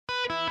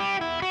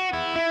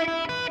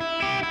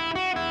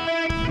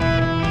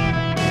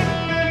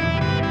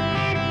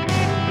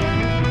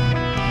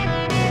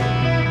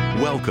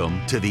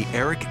Welcome to the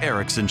Eric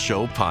Erickson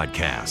Show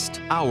podcast,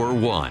 Hour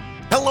 1.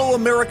 Hello,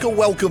 America.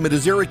 Welcome. It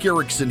is Eric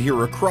Erickson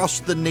here across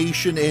the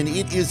nation, and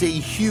it is a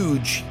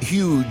huge,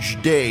 huge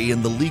day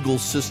in the legal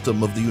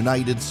system of the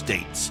United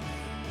States.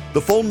 The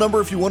phone number,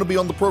 if you want to be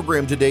on the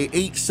program today,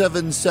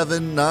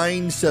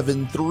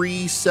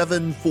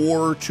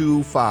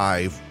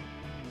 877-973-7425.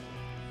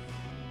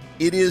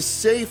 It is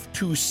safe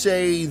to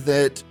say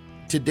that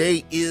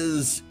today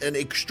is an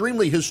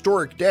extremely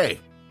historic day.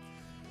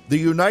 The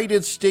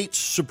United States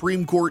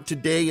Supreme Court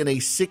today, in a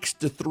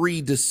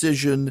 6-3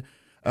 decision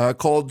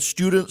called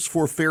Students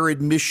for Fair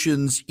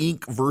Admissions,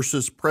 Inc.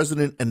 versus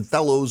President and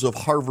Fellows of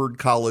Harvard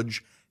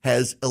College,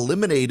 has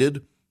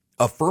eliminated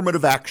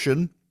affirmative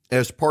action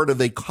as part of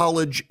a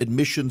college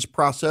admissions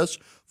process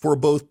for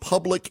both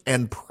public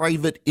and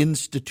private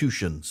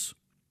institutions.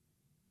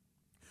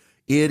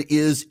 It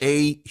is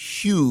a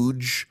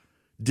huge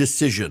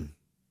decision.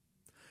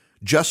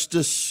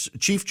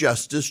 Chief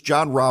Justice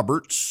John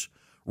Roberts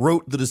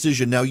wrote the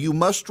decision. Now, you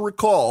must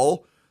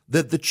recall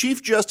that the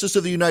Chief Justice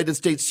of the United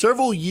States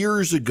several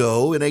years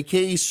ago, in a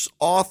case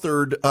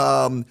authored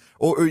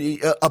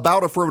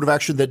about affirmative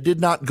action that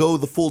did not go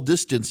the full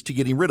distance to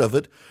getting rid of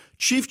it,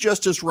 Chief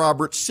Justice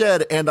Roberts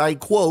said, and I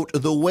quote,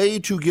 "The way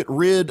to get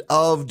rid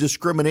of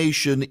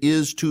discrimination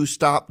is to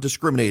stop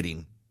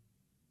discriminating."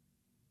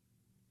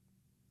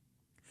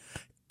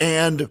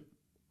 And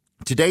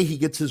today he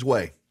gets his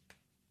way.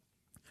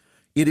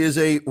 It is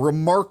a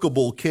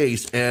remarkable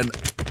case, and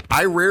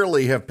I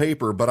rarely have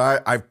paper, but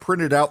I've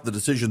printed out the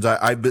decisions.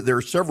 There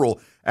are several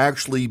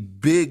actually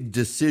big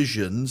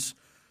decisions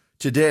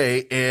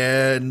today,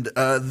 and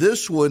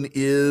this one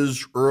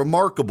is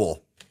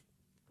remarkable.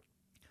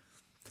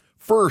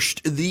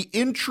 First, the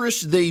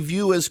interests they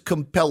view as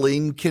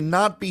compelling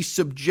cannot be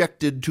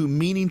subjected to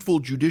meaningful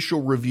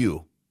judicial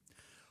review.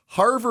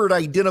 Harvard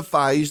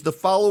identifies the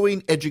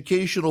following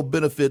educational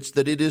benefits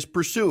that it is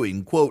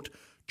pursuing, quote,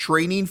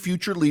 training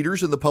future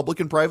leaders in the public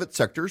and private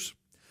sectors,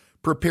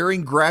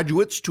 preparing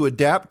graduates to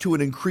adapt to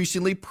an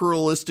increasingly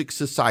pluralistic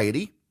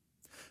society,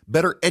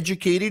 better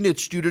educating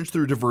its students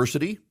through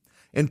diversity,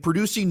 and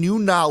producing new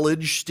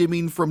knowledge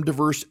stemming from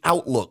diverse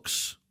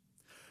outlooks.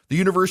 The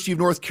University of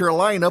North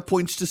Carolina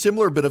points to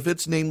similar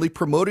benefits, namely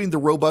promoting the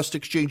robust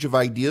exchange of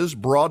ideas,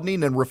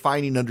 broadening and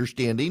refining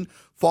understanding,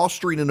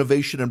 fostering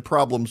innovation and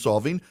problem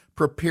solving,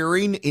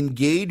 preparing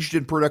engaged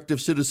and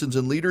productive citizens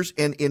and leaders,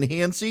 and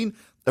enhancing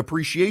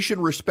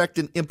appreciation, respect,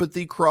 and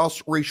empathy,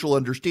 cross-racial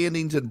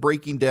understandings, and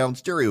breaking down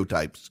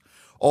stereotypes.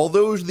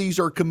 Although these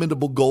are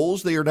commendable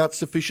goals, they are not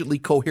sufficiently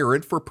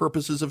coherent for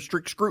purposes of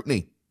strict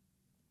scrutiny.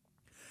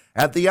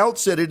 At the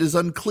outset, it is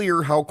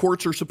unclear how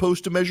courts are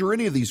supposed to measure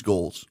any of these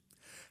goals.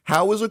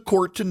 How is a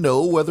court to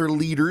know whether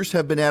leaders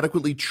have been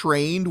adequately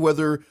trained,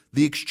 whether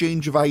the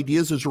exchange of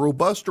ideas is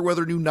robust, or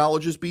whether new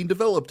knowledge is being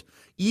developed?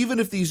 Even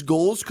if these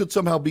goals could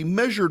somehow be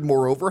measured,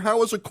 moreover,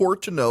 how is a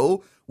court to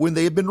know when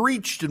they have been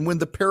reached and when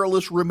the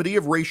perilous remedy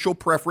of racial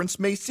preference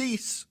may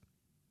cease?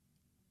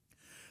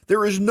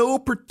 There is no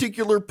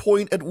particular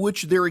point at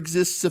which there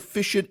exists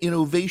sufficient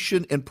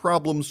innovation and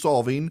problem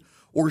solving,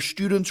 or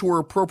students who are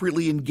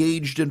appropriately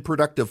engaged and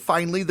productive.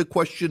 Finally, the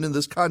question in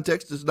this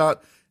context is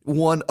not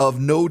one of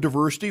no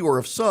diversity or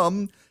of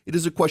some. It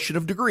is a question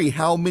of degree.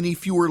 How many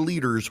fewer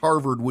leaders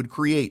Harvard would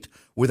create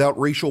without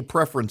racial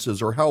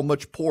preferences, or how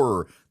much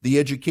poorer the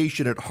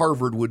education at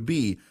Harvard would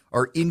be,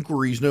 are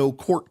inquiries no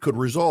court could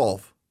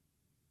resolve.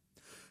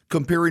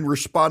 Comparing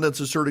respondents'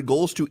 asserted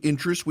goals to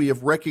interests we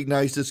have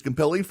recognized as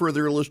compelling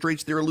further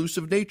illustrates their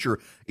elusive nature.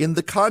 In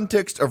the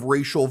context of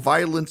racial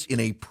violence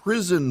in a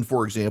prison,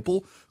 for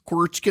example,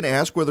 courts can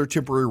ask whether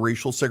temporary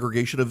racial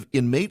segregation of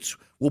inmates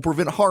will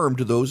prevent harm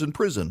to those in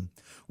prison.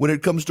 When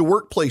it comes to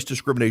workplace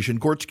discrimination,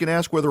 courts can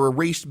ask whether a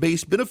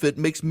race-based benefit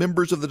makes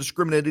members of the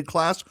discriminated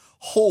class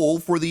whole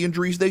for the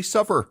injuries they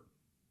suffer.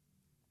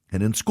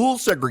 And in school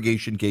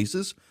segregation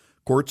cases,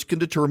 courts can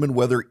determine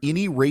whether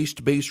any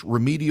race-based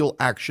remedial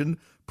action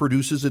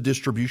produces a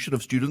distribution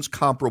of students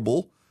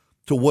comparable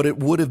to what it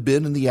would have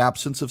been in the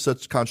absence of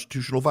such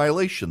constitutional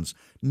violations.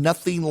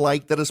 Nothing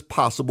like that is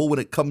possible when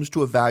it comes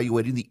to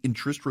evaluating the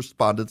interest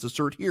respondents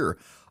assert here.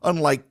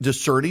 Unlike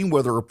discerning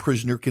whether a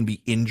prisoner can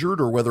be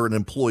injured or whether an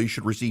employee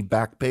should receive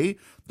back pay,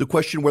 the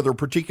question whether a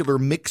particular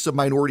mix of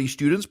minority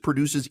students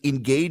produces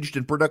engaged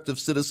and productive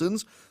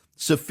citizens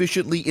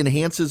sufficiently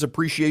enhances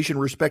appreciation,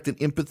 respect, and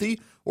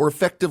empathy, or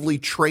effectively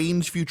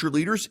trains future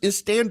leaders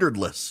is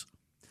standardless.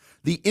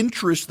 The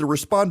interests the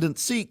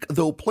respondents seek,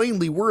 though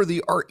plainly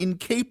worthy, are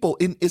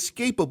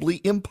inescapably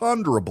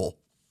imponderable.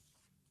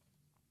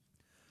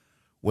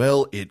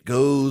 Well, it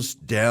goes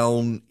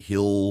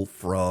downhill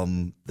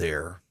from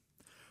there.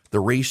 The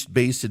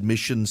race-based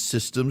admission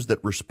systems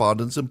that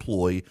respondents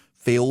employ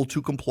fail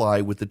to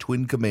comply with the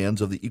twin commands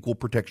of the Equal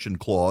Protection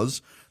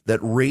Clause, that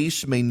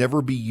race may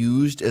never be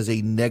used as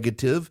a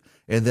negative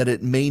and that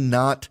it may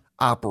not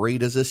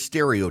operate as a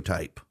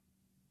stereotype.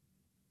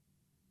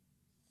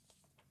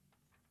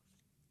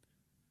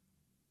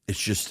 It's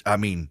just, I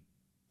mean,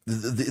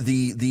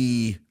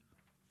 the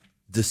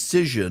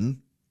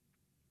decision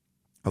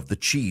of the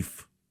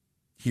chief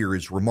here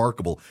is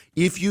remarkable.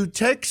 If you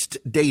text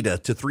data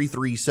to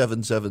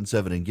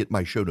 33777 and get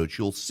my show notes,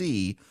 you'll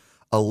see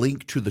a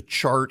link to the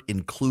chart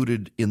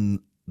included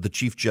in the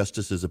Chief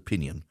Justice's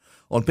opinion.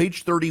 On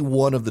page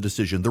 31 of the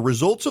decision, the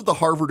results of the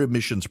Harvard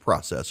admissions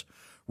process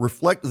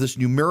reflect this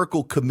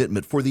numerical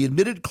commitment. For the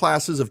admitted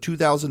classes of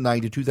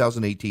 2009 to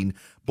 2018,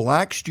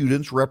 black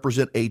students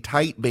represent a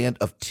tight band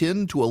of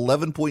 10 to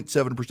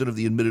 11.7% of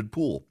the admitted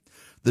pool.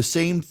 The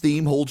same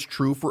theme holds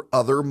true for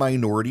other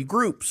minority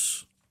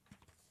groups.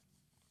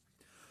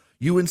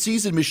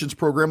 UNC's admissions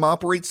program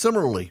operates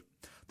similarly.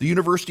 The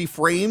university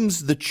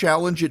frames the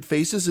challenge it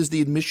faces as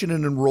the admission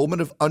and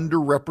enrollment of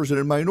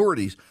underrepresented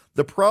minorities.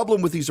 The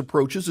problem with these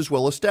approaches is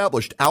well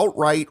established.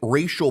 Outright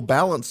racial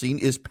balancing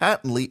is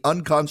patently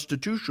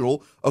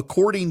unconstitutional,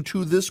 according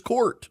to this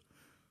court.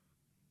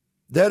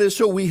 That is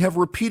so, we have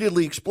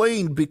repeatedly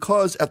explained,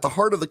 because at the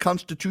heart of the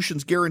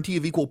Constitution's guarantee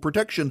of equal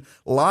protection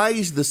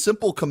lies the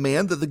simple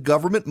command that the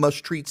government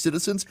must treat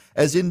citizens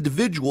as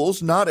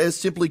individuals, not as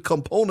simply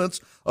components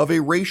of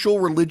a racial,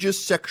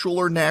 religious, sexual,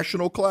 or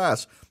national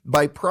class.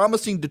 By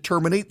promising to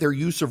terminate their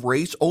use of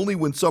race only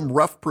when some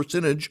rough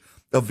percentage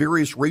of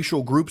various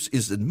racial groups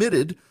is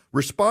admitted,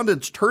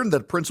 respondents turn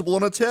that principle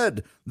on its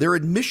head. Their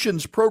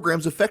admissions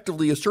programs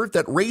effectively assert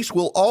that race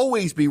will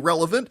always be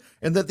relevant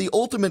and that the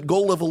ultimate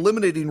goal of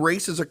eliminating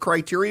race as a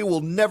criteria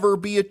will never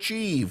be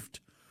achieved.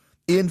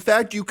 In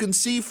fact, you can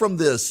see from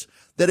this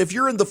that if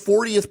you're in the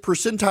 40th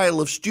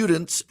percentile of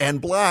students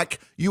and black,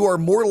 you are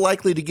more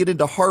likely to get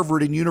into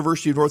Harvard and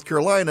University of North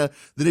Carolina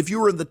than if you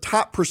were in the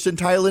top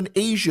percentile in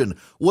Asian.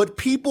 What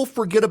people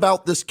forget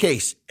about this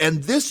case,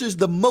 and this is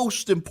the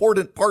most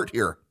important part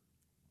here,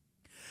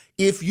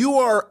 if you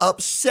are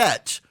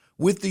upset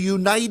with the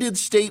United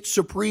States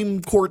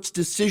Supreme Court's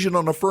decision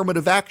on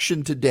affirmative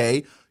action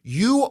today,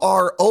 you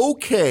are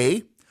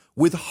okay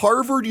with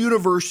Harvard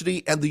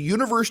University and the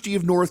University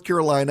of North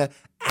Carolina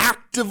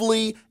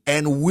actively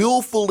and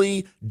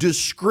willfully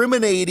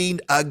discriminating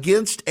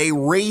against a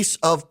race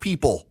of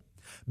people,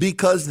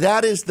 because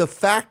that is the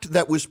fact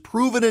that was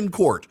proven in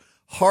court.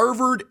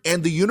 Harvard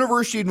and the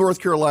University of North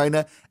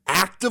Carolina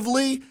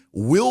actively,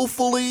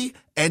 willfully,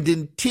 and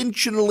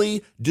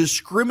intentionally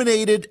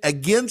discriminated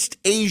against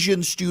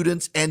Asian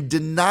students and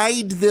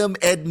denied them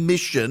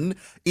admission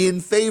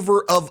in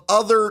favor of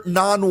other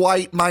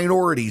non-white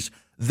minorities.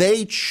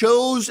 They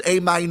chose a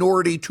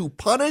minority to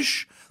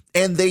punish,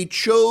 and they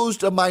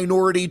chose a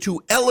minority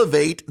to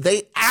elevate.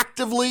 They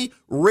actively,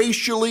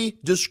 racially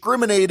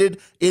discriminated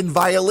in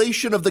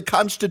violation of the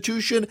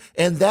Constitution,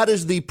 and that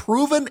is the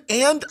proven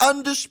and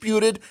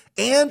undisputed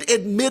and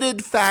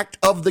admitted fact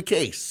of the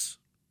case.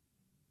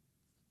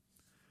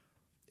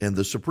 And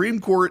the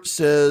Supreme Court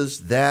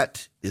says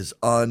that is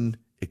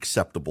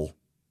unacceptable.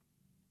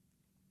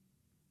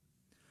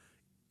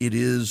 It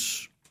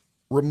is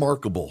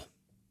remarkable,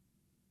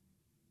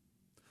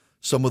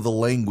 some of the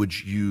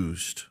language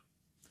used.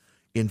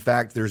 In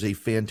fact, there's a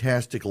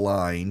fantastic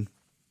line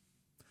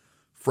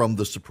from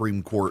the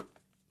Supreme Court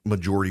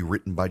majority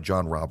written by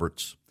John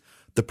Roberts.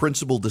 The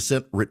principal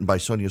dissent written by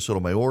Sonia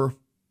Sotomayor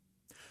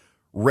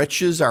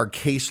wrenches our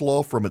case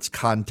law from its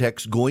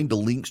context, going to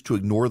lengths to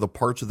ignore the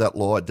parts of that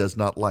law it does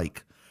not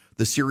like.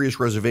 The serious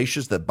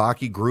reservations that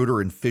Bakke,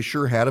 Grutter, and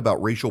Fisher had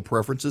about racial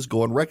preferences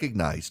go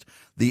unrecognized.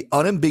 The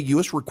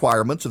unambiguous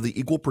requirements of the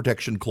Equal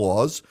Protection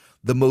Clause,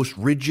 the most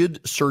rigid,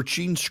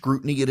 searching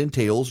scrutiny it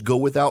entails, go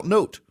without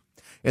note.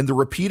 And the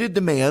repeated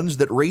demands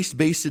that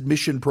race-based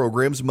admission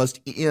programs must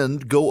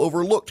end go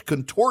overlooked,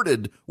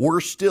 contorted,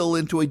 worse still,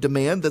 into a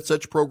demand that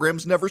such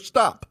programs never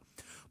stop.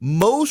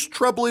 Most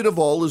troubling of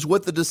all is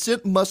what the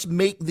dissent must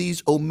make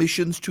these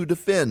omissions to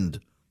defend: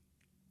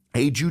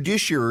 a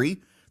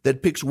judiciary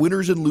that picks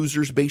winners and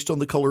losers based on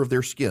the color of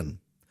their skin.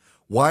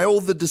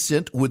 While the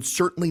dissent would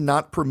certainly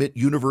not permit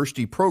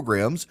university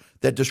programs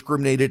that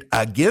discriminated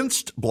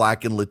against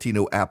Black and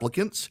Latino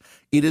applicants,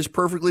 it is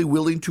perfectly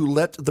willing to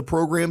let the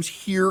programs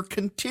here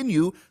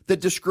continue that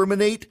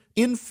discriminate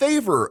in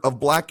favor of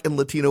Black and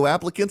Latino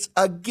applicants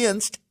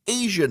against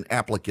Asian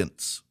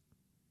applicants.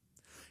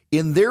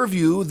 In their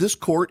view, this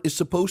court is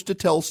supposed to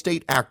tell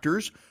state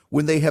actors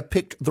when they have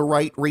picked the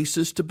right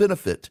races to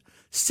benefit.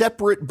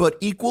 Separate but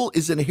equal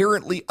is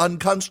inherently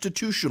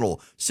unconstitutional,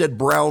 said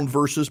Brown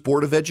versus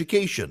Board of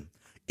Education.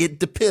 It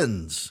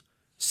depends,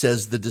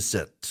 says the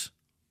dissent.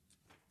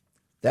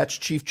 That's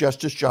Chief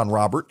Justice John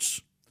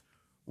Roberts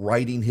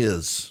writing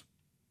his.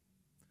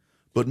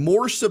 But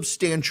more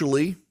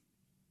substantially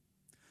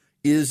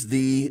is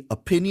the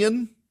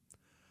opinion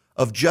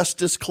of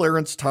Justice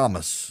Clarence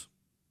Thomas.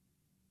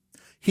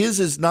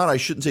 His is not, I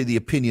shouldn't say the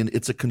opinion,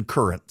 it's a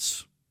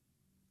concurrence.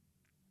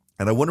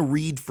 And I want to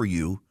read for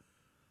you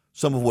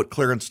some of what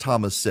Clarence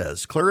Thomas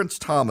says. Clarence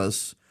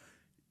Thomas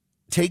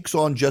takes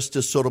on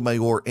Justice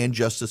Sotomayor and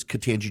Justice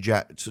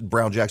Ketanji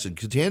Brown Jackson.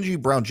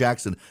 Ketanji Brown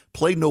Jackson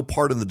played no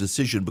part in the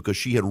decision because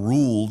she had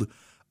ruled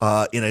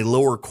in a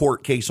lower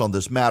court case on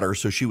this matter,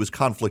 so she was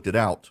conflicted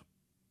out.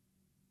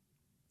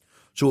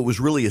 So it was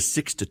really a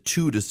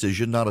 6-2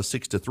 decision, not a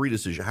 6-3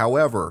 decision.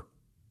 However,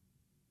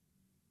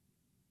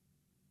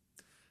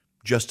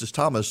 Justice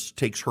Thomas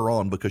takes her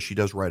on because she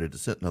does write a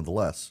dissent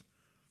nonetheless.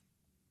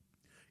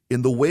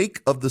 In the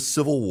wake of the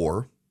Civil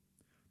War,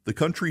 the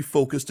country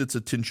focused its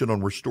attention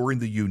on restoring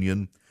the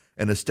Union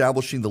and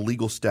establishing the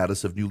legal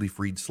status of newly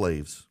freed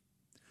slaves.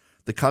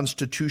 The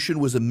Constitution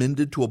was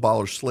amended to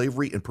abolish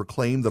slavery and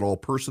proclaim that all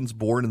persons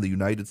born in the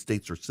United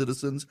States are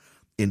citizens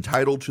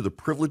entitled to the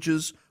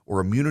privileges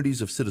or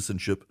immunities of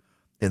citizenship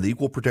and the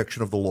equal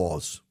protection of the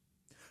laws.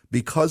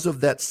 Because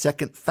of that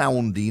second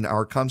founding,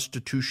 our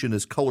Constitution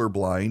is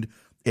colorblind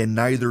and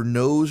neither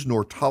knows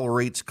nor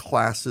tolerates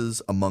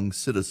classes among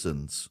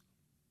citizens.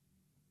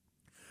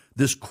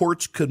 This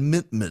court's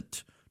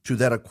commitment to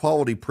that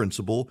equality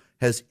principle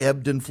has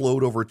ebbed and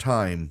flowed over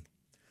time.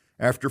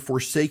 After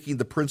forsaking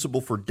the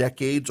principle for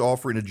decades,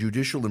 offering a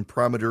judicial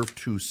imprimatur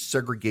to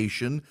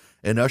segregation,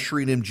 and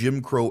ushering in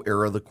Jim Crow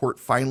era, the court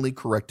finally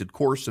corrected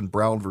course in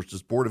Brown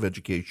versus Board of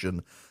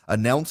Education,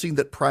 announcing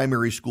that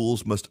primary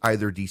schools must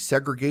either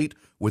desegregate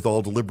with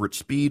all deliberate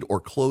speed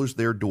or close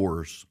their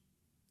doors.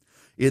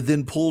 It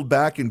then pulled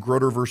back in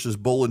Grutter versus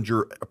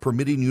Bollinger,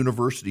 permitting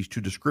universities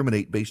to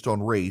discriminate based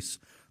on race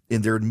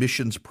in their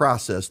admissions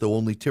process, though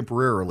only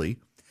temporarily,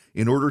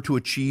 in order to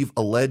achieve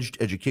alleged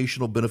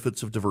educational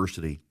benefits of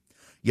diversity.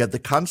 Yet the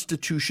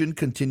Constitution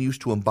continues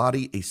to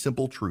embody a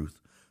simple truth: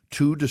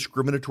 two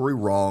discriminatory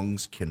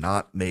wrongs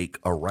cannot make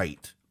a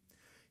right.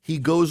 He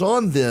goes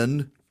on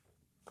then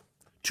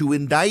to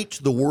indict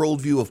the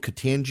worldview of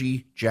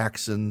Ketanji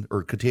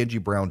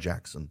Brown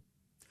Jackson.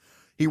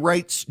 He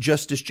writes,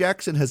 Justice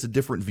Jackson has a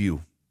different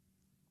view.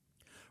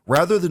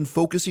 Rather than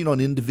focusing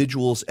on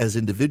individuals as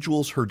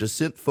individuals, her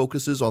dissent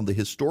focuses on the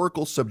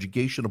historical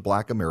subjugation of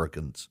Black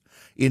Americans,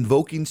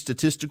 invoking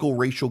statistical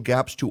racial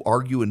gaps to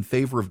argue in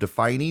favor of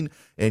defining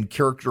and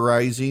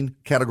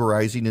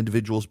categorizing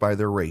individuals by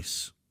their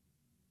race.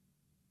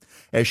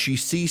 As she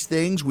sees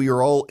things, we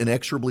are all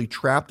inexorably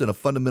trapped in a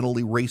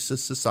fundamentally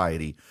racist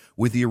society,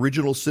 with the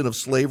original sin of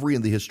slavery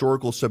and the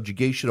historical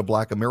subjugation of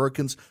Black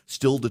Americans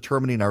still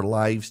determining our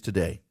lives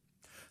today.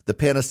 The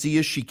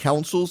panacea she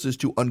counsels is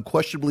to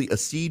unquestionably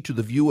accede to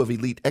the view of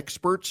elite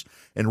experts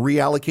and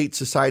reallocate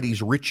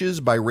society's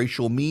riches by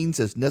racial means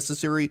as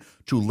necessary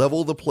to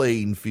level the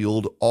playing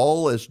field,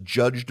 all as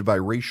judged by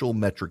racial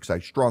metrics. I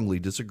strongly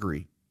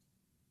disagree.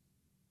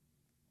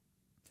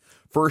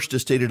 First,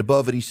 as stated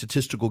above, any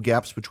statistical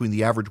gaps between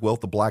the average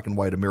wealth of Black and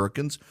white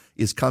Americans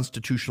is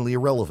constitutionally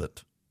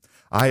irrelevant.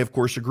 I, of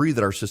course, agree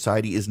that our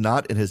society is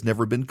not and has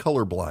never been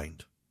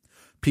colorblind.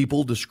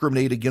 People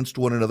discriminate against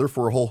one another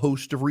for a whole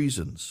host of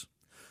reasons.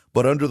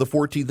 But under the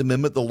 14th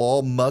Amendment, the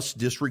law must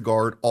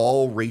disregard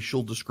all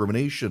racial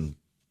discrimination.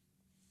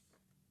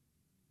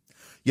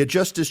 Yet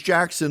Justice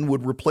Jackson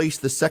would replace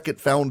the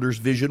second founder's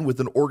vision with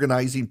an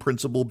organizing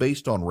principle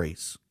based on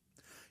race.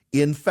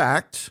 In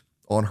fact,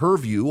 on her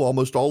view,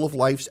 almost all of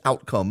life's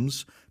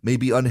outcomes may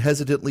be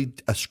unhesitantly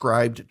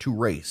ascribed to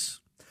race.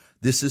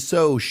 This is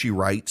so, she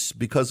writes,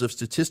 because of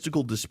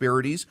statistical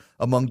disparities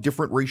among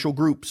different racial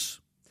groups.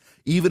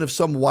 Even if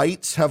some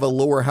whites have a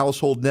lower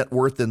household net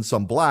worth than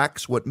some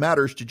blacks, what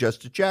matters to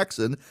Justice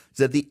Jackson is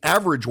that the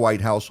average white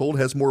household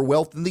has more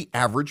wealth than the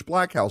average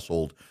black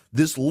household.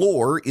 This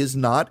lore is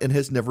not and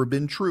has never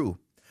been true.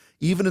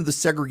 Even in the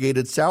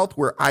segregated South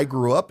where I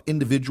grew up,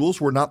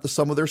 individuals were not the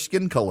sum of their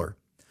skin color.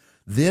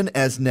 Then,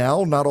 as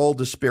now, not all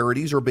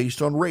disparities are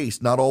based on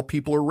race. Not all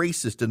people are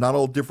racist, and not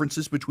all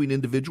differences between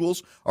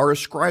individuals are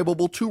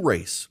ascribable to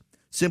race.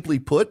 Simply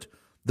put,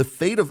 the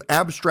fate of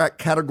abstract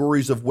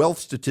categories of wealth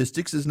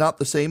statistics is not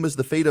the same as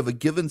the fate of a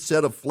given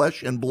set of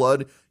flesh and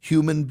blood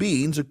human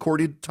beings,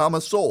 according to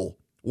Thomas Sowell.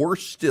 Or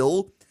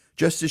still,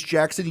 Justice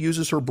Jackson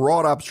uses her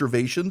broad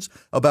observations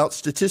about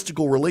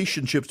statistical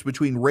relationships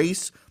between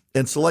race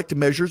and select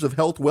measures of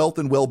health, wealth,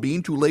 and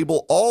well-being to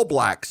label all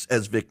blacks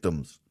as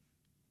victims.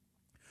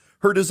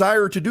 Her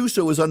desire to do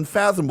so is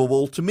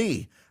unfathomable to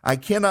me. I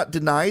cannot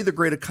deny the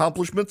great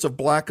accomplishments of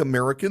Black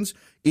Americans,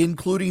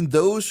 including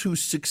those who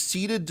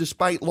succeeded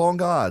despite long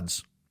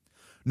odds.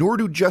 Nor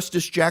do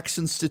Justice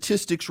Jackson's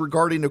statistics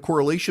regarding a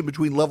correlation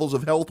between levels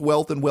of health,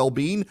 wealth, and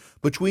well-being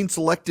between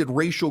selected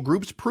racial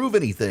groups prove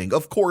anything.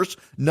 Of course,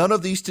 none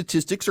of these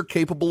statistics are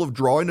capable of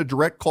drawing a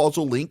direct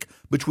causal link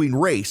between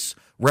race,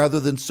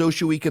 rather than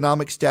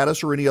socioeconomic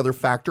status or any other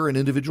factor in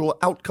individual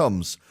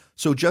outcomes.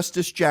 So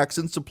Justice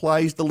Jackson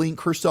supplies the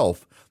link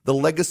herself: the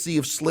legacy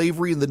of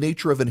slavery and the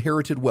nature of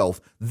inherited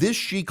wealth. This,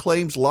 she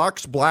claims,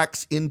 locks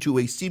blacks into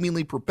a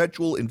seemingly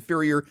perpetual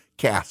inferior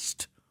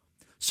caste.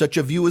 Such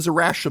a view is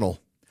irrational.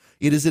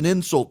 It is an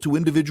insult to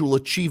individual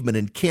achievement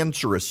and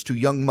cancerous to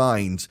young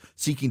minds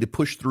seeking to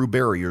push through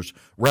barriers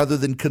rather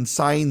than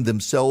consign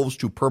themselves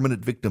to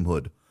permanent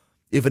victimhood.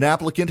 If an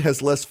applicant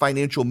has less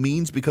financial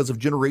means because of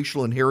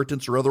generational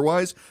inheritance or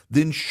otherwise,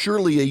 then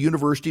surely a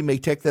university may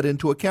take that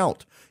into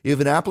account. If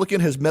an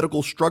applicant has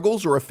medical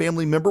struggles or a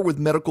family member with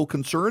medical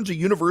concerns, a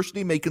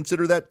university may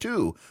consider that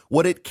too.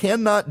 What it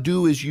cannot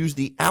do is use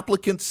the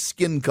applicant's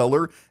skin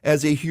color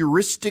as a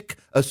heuristic,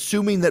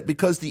 assuming that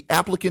because the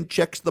applicant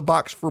checks the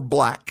box for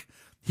black,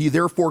 He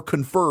therefore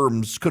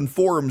conforms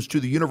to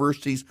the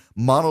university's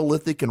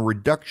monolithic and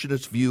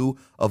reductionist view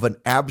of an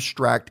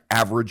abstract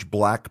average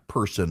black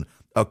person.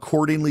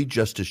 Accordingly,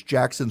 Justice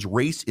Jackson's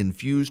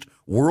race-infused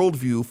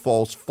worldview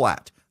falls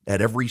flat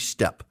at every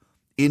step.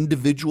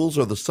 Individuals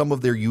are the sum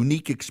of their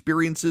unique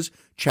experiences,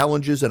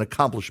 challenges, and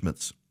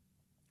accomplishments.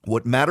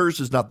 What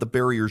matters is not the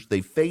barriers they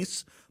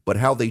face, but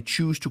how they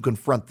choose to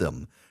confront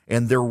them.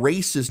 And their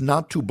race is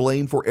not to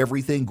blame for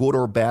everything good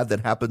or bad that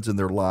happens in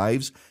their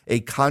lives.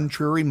 A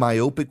contrary,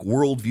 myopic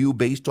worldview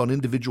based on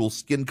individual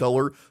skin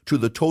color to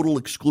the total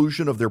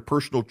exclusion of their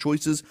personal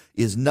choices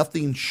is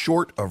nothing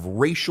short of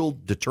racial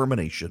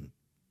determination.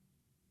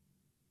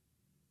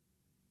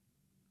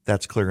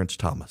 That's Clarence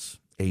Thomas.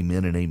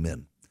 Amen and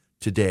amen.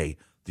 Today,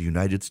 the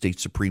United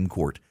States Supreme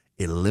Court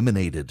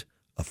eliminated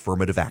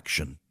affirmative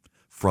action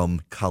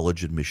from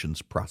college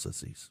admissions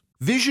processes.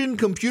 Vision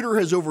Computer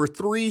has over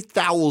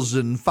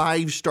 3,000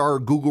 five-star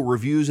Google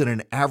reviews and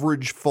an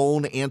average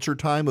phone answer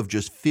time of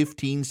just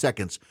 15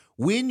 seconds.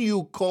 When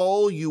you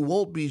call, you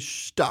won't be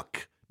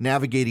stuck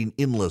navigating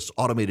endless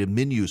automated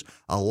menus.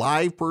 A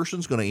live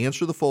person's going to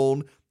answer the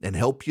phone and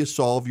help you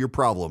solve your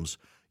problems.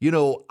 You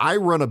know, I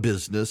run a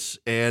business,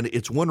 and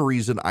it's one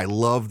reason I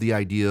love the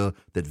idea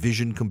that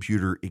Vision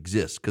Computer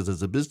exists, because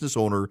as a business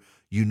owner,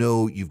 you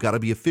know you've got to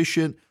be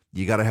efficient,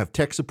 you got to have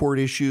tech support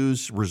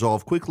issues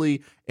resolved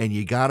quickly, and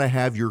you got to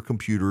have your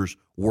computers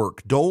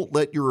work. Don't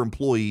let your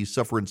employees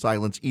suffer in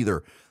silence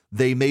either.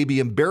 They may be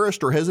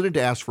embarrassed or hesitant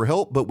to ask for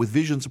help, but with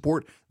Vision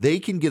support, they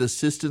can get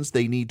assistance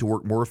they need to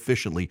work more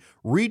efficiently.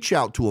 Reach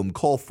out to them.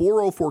 Call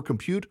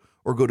 404-COMPUTE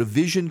or go to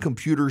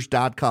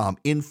visioncomputers.com.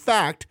 In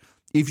fact,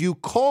 if you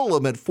call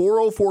them at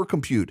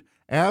 404-COMPUTE,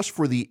 ask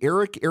for the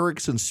Eric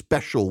Erickson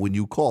special when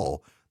you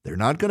call. They're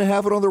not going to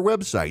have it on their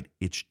website.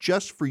 It's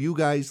just for you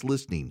guys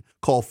listening.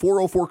 Call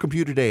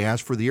 404-COMPUTE today.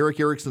 Ask for the Eric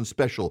Erickson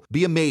special.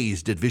 Be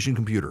amazed at Vision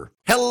Computer.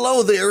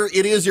 Hello there.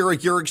 It is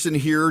Eric Erickson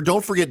here.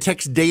 Don't forget,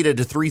 text DATA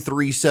to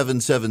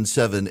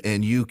 33777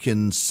 and you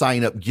can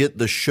sign up, get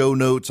the show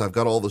notes. I've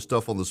got all the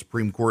stuff on the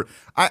Supreme Court.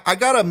 I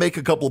got to make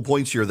a couple of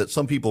points here that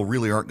some people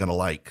really aren't going to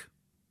like.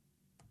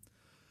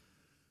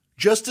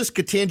 Justice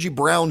Ketanji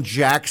Brown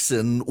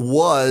Jackson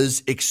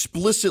was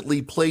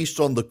explicitly placed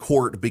on the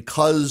court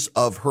because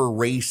of her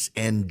race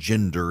and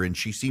gender, and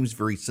she seems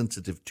very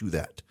sensitive to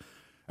that.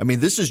 I mean,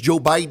 this is Joe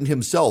Biden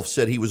himself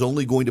said he was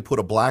only going to put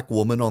a black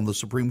woman on the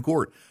Supreme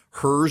Court.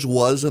 Hers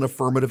was an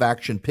affirmative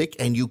action pick,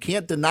 and you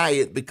can't deny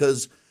it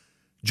because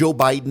Joe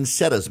Biden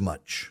said as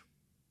much.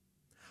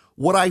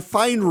 What I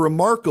find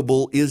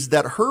remarkable is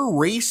that her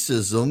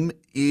racism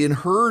in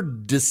her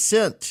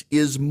dissent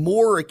is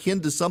more akin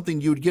to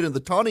something you would get in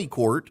the Taney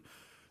court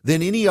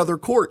than any other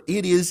court.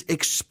 It is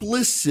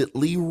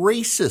explicitly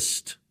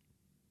racist.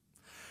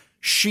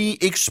 She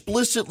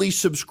explicitly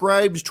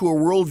subscribes to a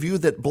worldview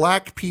that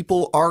black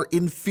people are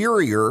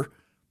inferior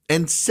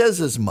and says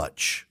as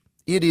much.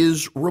 It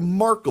is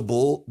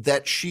remarkable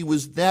that she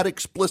was that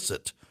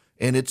explicit,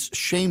 and it's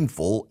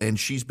shameful, and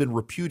she's been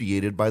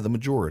repudiated by the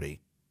majority.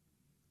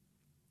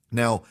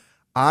 Now,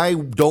 I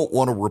don't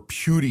want to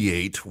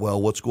repudiate,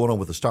 what's going on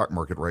with the stock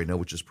market right now,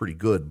 which is pretty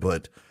good,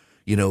 but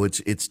you know,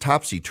 it's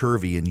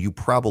topsy-turvy, and you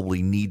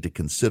probably need to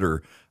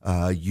consider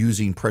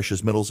using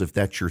precious metals if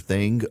that's your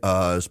thing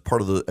as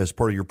part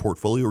of your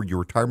portfolio, or your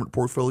retirement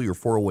portfolio, your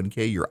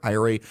 401k, your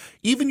IRA,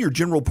 even your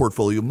general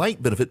portfolio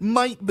might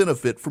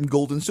benefit from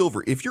gold and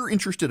silver if you're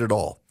interested at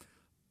all.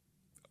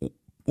 I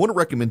want to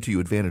recommend to you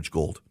Advantage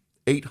Gold.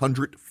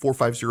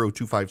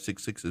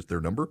 800-450-2566 is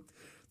their number.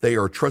 They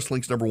are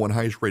TrustLink's #1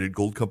 highest rated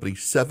gold company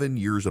 7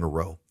 years in a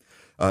row.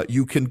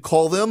 You can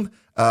call them,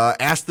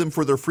 ask them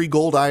for their free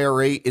gold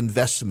IRA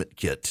investment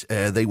kit.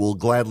 They will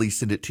gladly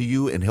send it to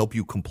you and help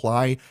you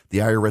comply. The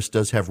IRS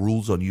does have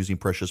rules on using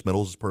precious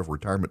metals as part of a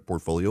retirement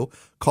portfolio.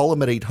 Call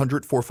them at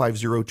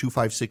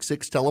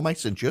 800-450-2566. Tell them I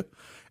sent you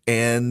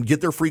and get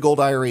their free gold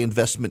IRA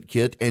investment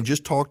kit and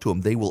just talk to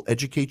them. They will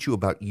educate you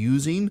about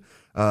using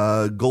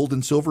gold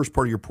and silver as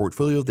part of your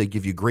portfolio. They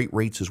give you great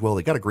rates as well.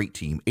 They got a great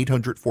team.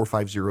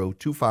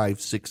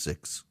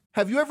 800-450-2566.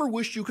 Have you ever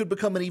wished you could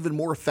become an even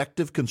more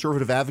effective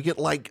conservative advocate?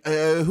 Like,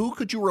 who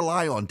could you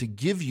rely on to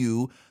give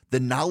you the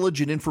knowledge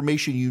and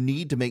information you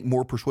need to make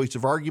more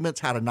persuasive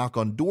arguments, how to knock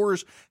on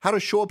doors, how to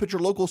show up at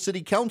your local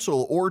city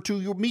council or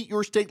to meet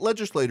your state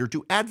legislator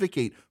to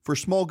advocate for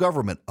small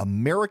government?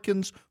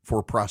 Americans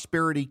for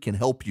Prosperity can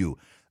help you.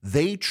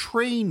 They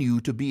train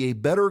you to be a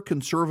better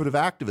conservative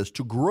activist,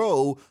 to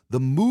grow the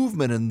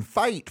movement and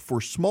fight for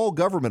small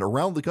government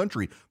around the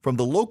country, from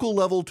the local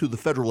level to the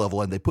federal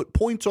level. And they put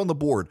points on the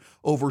board.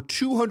 Over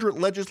 200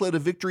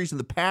 legislative victories in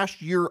the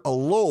past year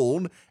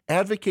alone,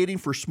 advocating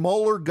for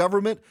smaller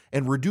government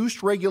and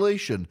reduced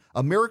regulation.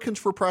 Americans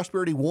for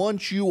Prosperity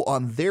wants you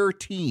on their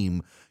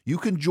team. You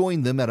can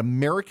join them at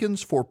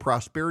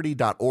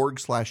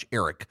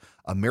americansforprosperity.org/Eric.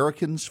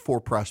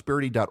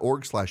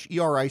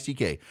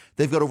 americansforprosperity.org/ERICK.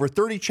 They've got over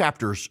 30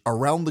 chapters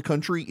around the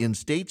country in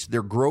states.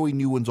 They're growing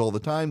new ones all the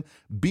time.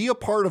 Be a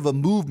part of a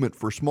movement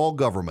for small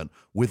government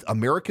with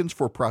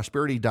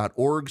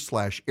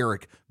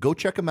americansforprosperity.org/Eric. Go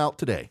check them out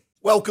today.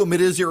 Welcome. It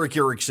is Eric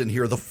Erickson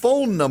here. The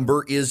phone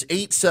number is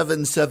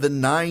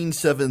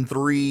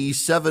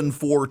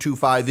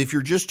 877-973-7425. If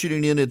you're just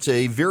tuning in, it's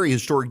a very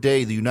historic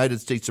day. The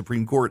United States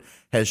Supreme Court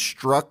has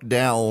struck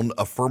down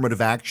affirmative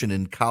action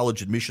in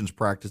college admissions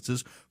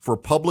practices for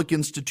public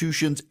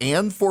institutions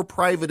and for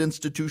private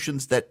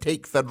institutions that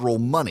take federal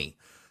money.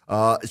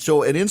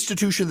 So an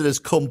institution that is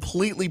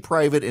completely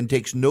private and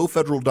takes no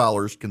federal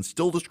dollars can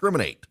still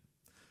discriminate.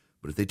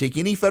 But if they take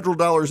any federal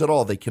dollars at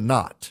all, they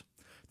cannot.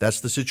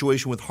 That's the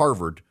situation with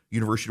Harvard,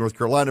 University of North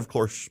Carolina, of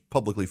course,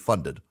 publicly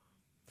funded.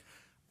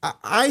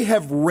 I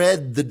have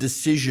read the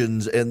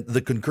decisions and the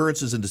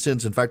concurrences and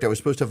dissents. In fact, I was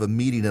supposed to have a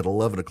meeting at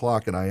 11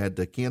 o'clock, and I had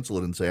to cancel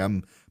it and say,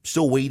 I'm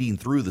still wading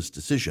through this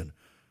decision.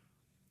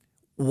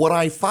 What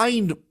I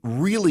find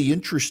really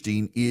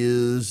interesting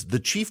is the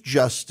Chief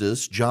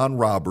Justice, John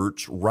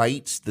Roberts,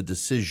 writes the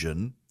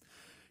decision.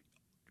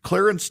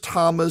 Clarence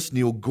Thomas,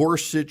 Neil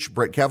Gorsuch,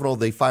 Brett Kavanaugh,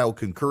 they filed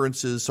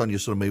concurrences. Sonia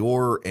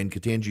Sotomayor and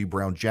Ketanji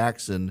Brown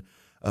Jackson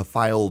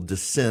filed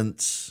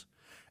dissents.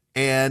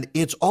 And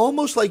it's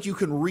almost like you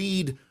can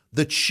read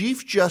the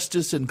Chief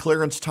Justice and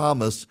Clarence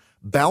Thomas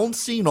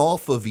bouncing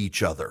off of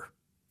each other.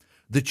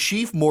 The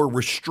Chief more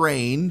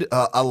restrained,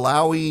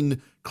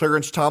 allowing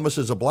Clarence Thomas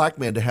as a black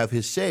man to have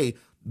his say.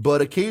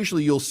 But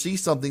occasionally you'll see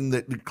something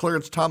that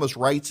Clarence Thomas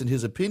writes in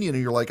his opinion,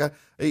 and you're like,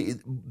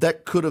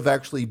 that could have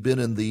actually been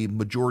in the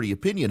majority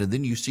opinion. And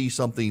then you see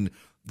something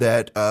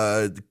that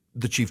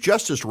the Chief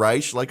Justice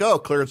writes, like, oh,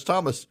 Clarence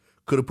Thomas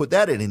could have put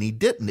that in, and he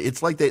didn't.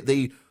 It's like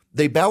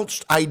they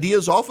bounced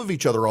ideas off of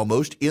each other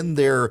almost in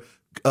their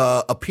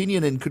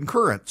opinion and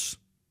concurrence.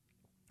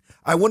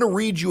 I want to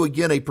read you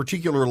again a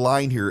particular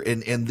line here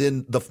and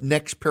then the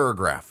next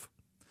paragraph,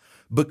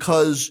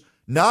 because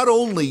not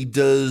only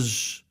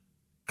does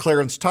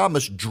Clarence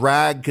Thomas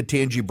drag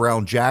Ketanji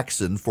Brown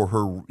Jackson for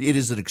her, it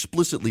is an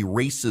explicitly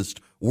racist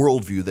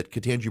worldview that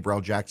Ketanji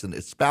Brown Jackson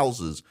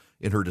espouses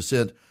in her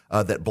dissent,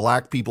 that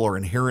black people are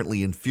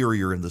inherently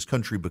inferior in this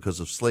country because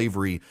of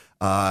slavery,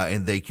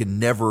 and they can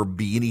never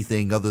be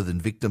anything other than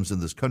victims in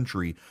this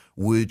country,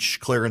 which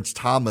Clarence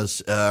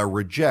Thomas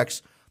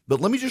rejects. But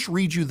let me just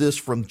read you this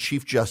from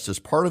Chief Justice.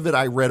 Part of it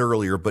I read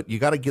earlier, but you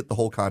got to get the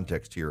whole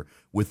context here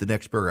with the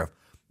next paragraph.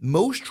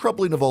 Most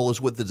troubling of all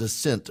is what the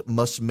dissent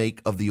must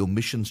make of the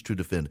omissions to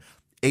defend.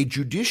 A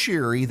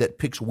judiciary that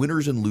picks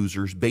winners and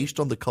losers based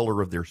on the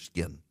color of their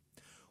skin.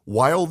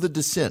 While the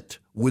dissent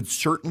would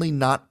certainly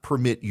not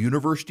permit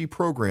university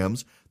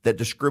programs that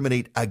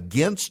discriminate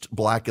against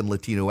black and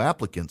Latino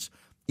applicants,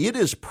 it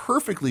is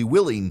perfectly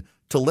willing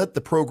to let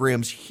the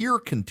programs here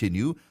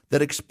continue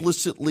that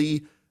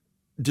explicitly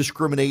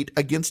discriminate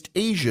against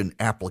Asian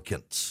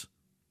applicants.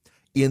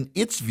 In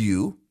its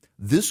view,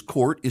 this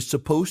court is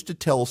supposed to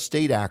tell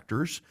state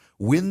actors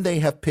when they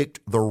have picked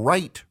the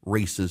right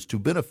races to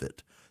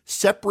benefit.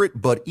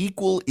 Separate but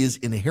equal is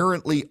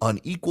inherently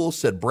unequal,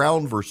 said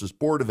Brown versus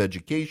Board of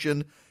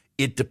Education.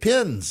 It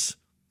depends,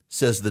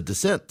 says the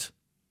dissent.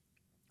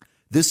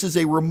 This is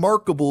a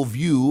remarkable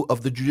view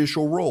of the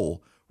judicial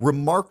role,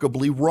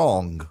 remarkably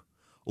wrong,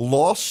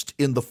 lost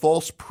in the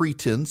false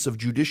pretense of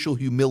judicial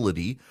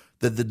humility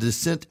that the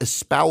dissent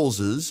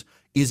espouses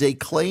is a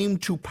claim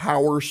to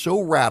power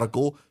so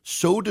radical,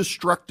 so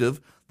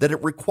destructive, that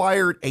it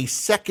required a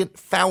second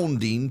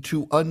founding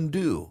to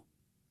undo.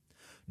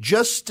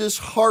 Justice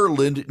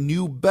Harlan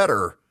knew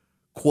better,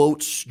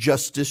 quotes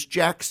Justice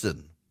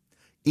Jackson.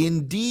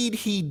 Indeed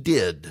he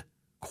did,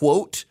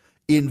 quote,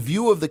 in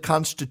view of the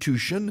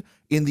Constitution,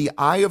 in the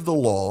eye of the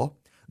law,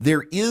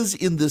 there is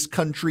in this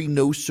country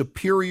no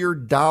superior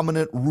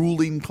dominant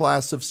ruling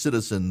class of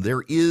citizen.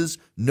 There is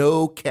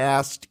no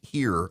caste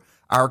here.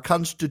 Our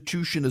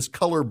Constitution is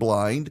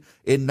colorblind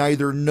and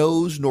neither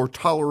knows nor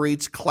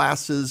tolerates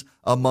classes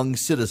among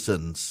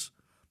citizens.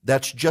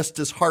 That's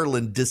Justice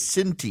Harlan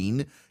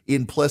dissenting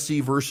in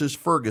Plessy versus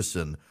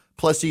Ferguson.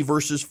 Plessy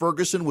versus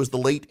Ferguson was the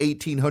late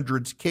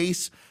 1800s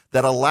case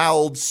that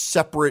allowed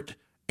separate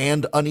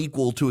and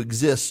unequal to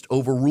exist,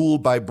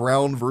 overruled by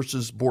Brown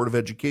versus Board of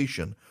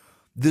Education.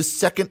 This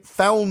second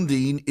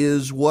founding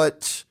is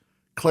what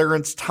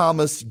Clarence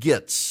Thomas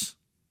gets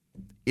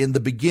in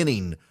the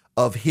beginning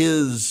of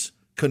his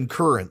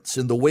concurrence.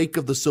 In the wake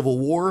of the Civil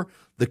War,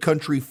 the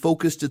country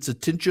focused its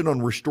attention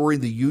on restoring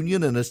the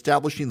Union and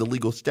establishing the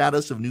legal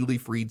status of newly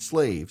freed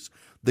slaves.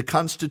 The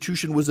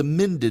Constitution was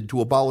amended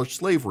to abolish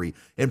slavery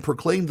and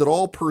proclaimed that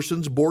all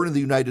persons born in the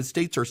United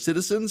States are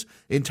citizens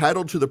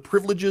entitled to the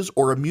privileges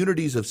or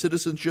immunities of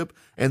citizenship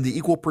and the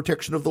equal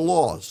protection of the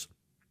laws,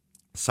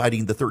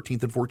 citing the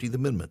 13th and 14th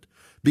Amendment.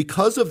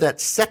 Because of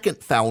that second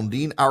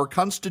founding, our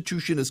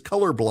Constitution is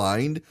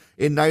colorblind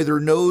and neither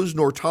knows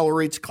nor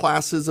tolerates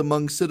classes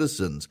among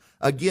citizens.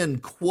 Again,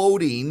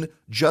 quoting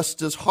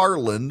Justice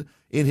Harlan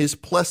in his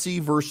Plessy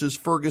versus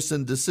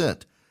Ferguson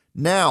dissent.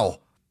 Now,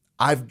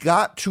 I've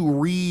got to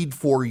read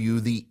for you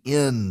the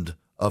end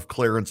of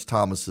Clarence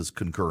Thomas's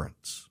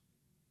concurrence,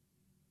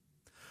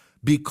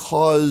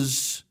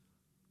 because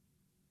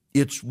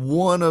it's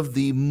one of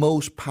the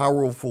most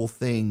powerful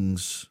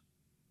things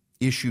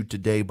issued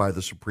today by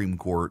the Supreme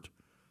Court.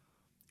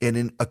 And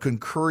in a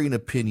concurring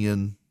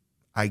opinion,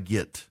 I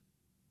get.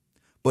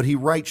 But he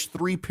writes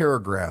 3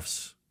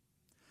 paragraphs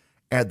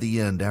at the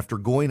end after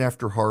going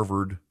after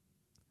Harvard,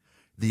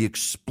 the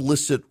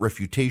explicit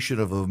refutation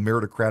of a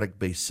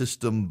meritocratic-based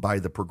system by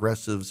the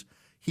progressives.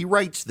 He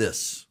writes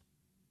this.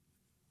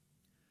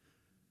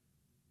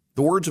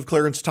 The words of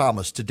Clarence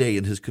Thomas today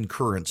in his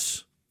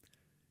concurrence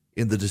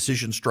in the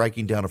decision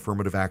striking down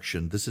affirmative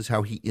action. This is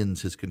how he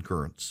ends his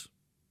concurrence.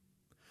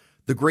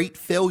 The great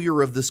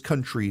failure of this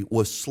country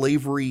was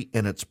slavery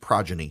and its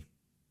progeny.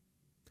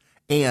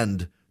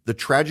 And the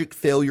tragic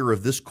failure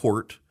of this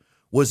court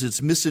was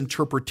its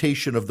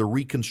misinterpretation of the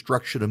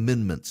Reconstruction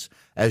Amendments,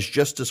 as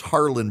Justice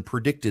Harlan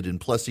predicted in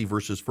Plessy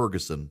versus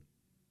Ferguson.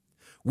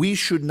 We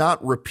should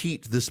not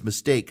repeat this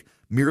mistake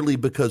merely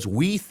because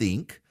we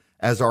think,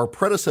 as our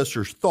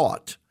predecessors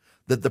thought,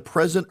 that the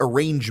present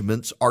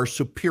arrangements are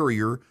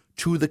superior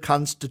to the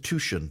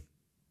Constitution.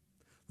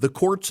 The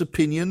court's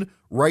opinion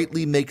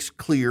rightly makes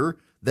clear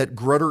that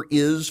Grutter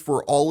is,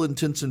 for all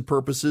intents and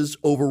purposes,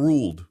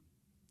 overruled.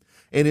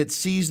 And it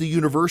sees the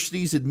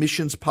university's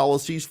admissions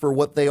policies for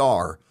what they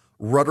are: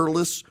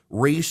 rudderless,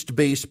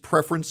 race-based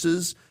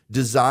preferences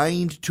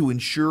designed to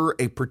ensure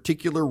a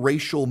particular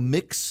racial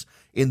mix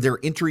in their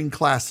entering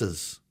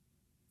classes.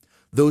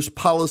 Those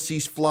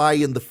policies fly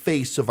in the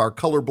face of our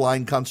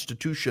colorblind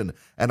Constitution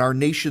and our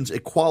nation's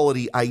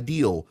equality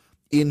ideal.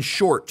 In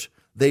short,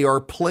 they are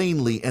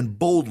plainly and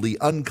boldly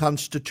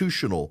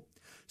unconstitutional.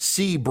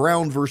 See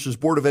Brown versus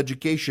Board of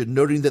Education,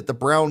 noting that the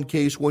Brown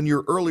case 1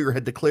 year earlier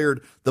had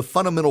declared the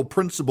fundamental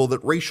principle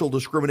that racial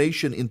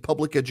discrimination in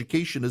public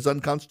education is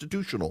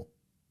unconstitutional.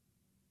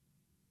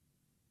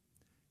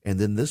 And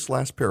then this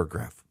last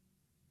paragraph.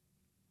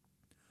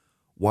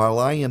 While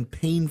I am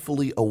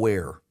painfully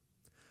aware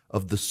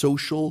of the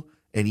social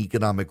and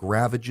economic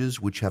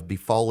ravages which have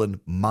befallen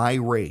my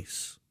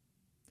race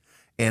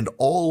and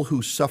all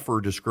who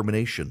suffer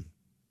discrimination,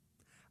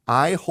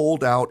 I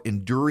hold out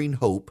enduring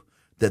hope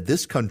that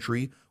this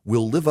country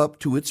will live up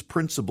to its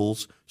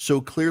principles so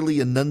clearly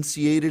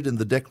enunciated in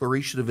the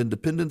Declaration of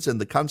Independence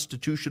and the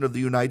Constitution of the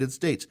United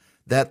States,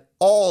 that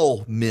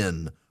all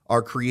men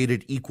are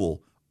created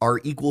equal, are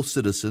equal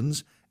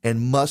citizens, and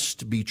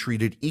must be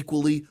treated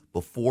equally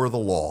before the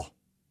law.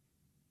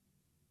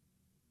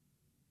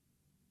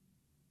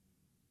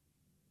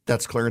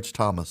 That's Clarence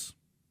Thomas.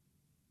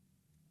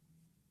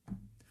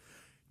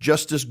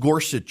 Justice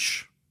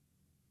Gorsuch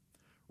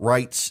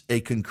writes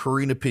a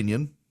concurring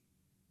opinion,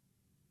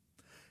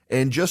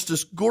 and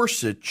Justice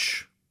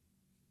Gorsuch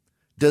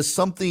does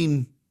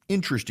something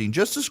interesting.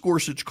 Justice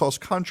Gorsuch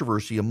caused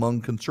controversy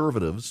among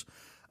conservatives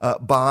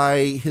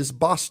by his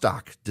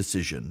Bostock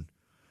decision.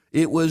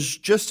 It was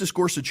Justice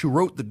Gorsuch who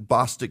wrote the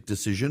Bostock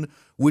decision,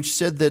 which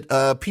said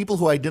that people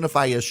who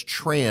identify as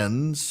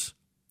trans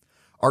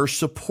are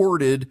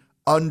supported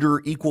under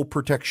equal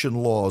protection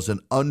laws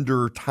and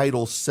under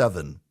Title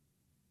VII.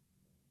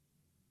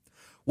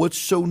 What's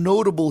so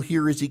notable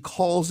here is he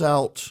calls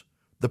out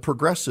the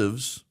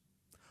progressives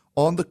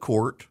on the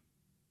court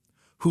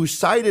who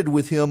sided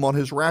with him on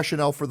his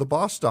rationale for the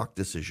Bostock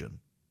decision,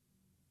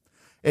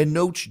 and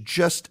notes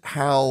just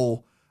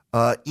how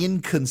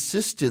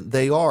inconsistent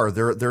they are.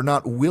 They're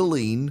not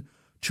willing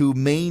to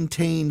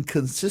maintain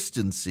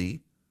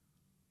consistency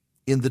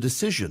in the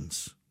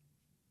decisions.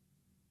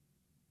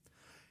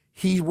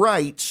 He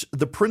writes,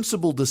 the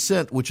principal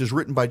dissent, which is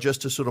written by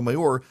Justice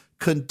Sotomayor,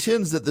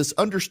 contends that this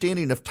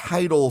understanding of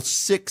Title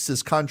VI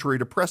is contrary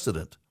to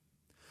precedent.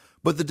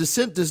 But the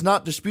dissent does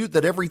not dispute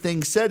that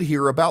everything said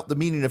here about the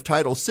meaning of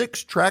Title VI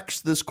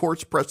tracks this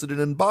court's precedent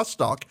in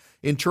Bostock,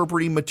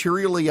 interpreting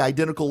materially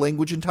identical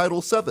language in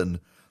Title VII.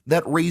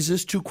 That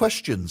raises 2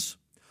 questions.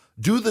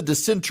 Do the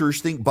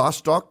dissenters think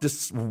Bostock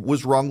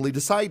was wrongly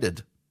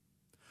decided?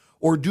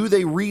 Or do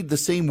they read the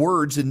same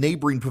words in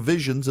neighboring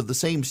provisions of the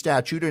same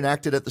statute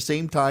enacted at the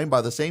same time by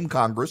the same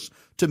Congress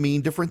to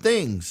mean different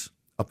things?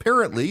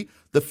 Apparently,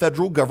 the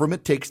federal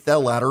government takes the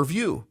latter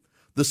view.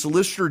 The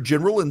Solicitor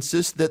General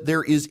insists that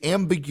there is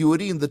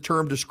ambiguity in the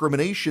term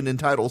discrimination in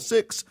Title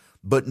VI,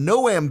 but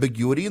no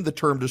ambiguity in the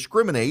term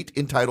discriminate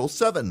in Title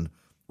VII.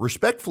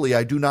 Respectfully,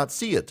 I do not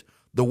see it.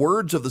 The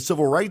words of the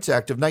Civil Rights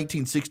Act of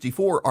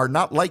 1964 are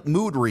not like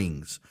mood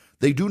rings.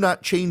 They do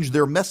not change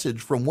their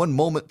message from one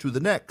moment to the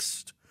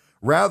next.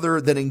 Rather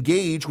than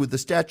engage with the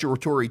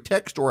statutory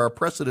text or our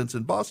precedents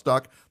in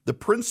Bostock, the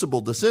principal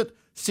dissent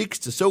seeks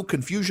to sow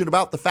confusion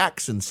about the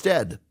facts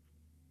instead.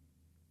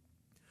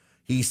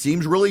 He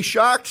seems really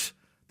shocked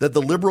that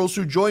the liberals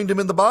who joined him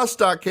in the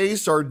Bostock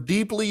case are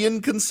deeply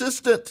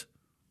inconsistent.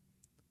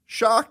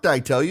 Shocked,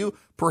 I tell you.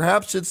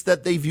 Perhaps it's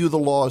that they view the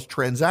law as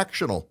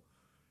transactional,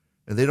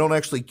 and they don't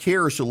actually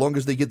care so long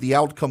as they get the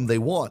outcome they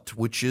want,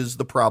 which is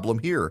the problem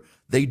here.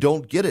 They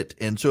don't get it,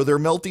 and so they're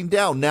melting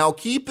down. Now,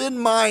 keep in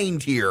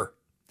mind here,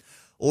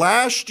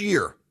 last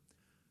year,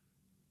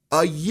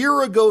 a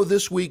year ago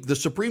this week, the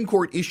Supreme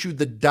Court issued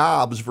the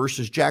Dobbs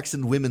versus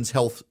Jackson Women's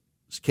Health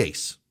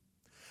case.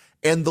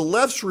 And the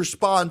left's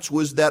response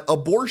was that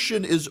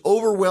abortion is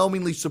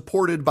overwhelmingly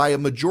supported by a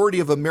majority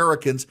of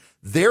Americans.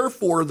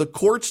 Therefore, the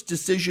court's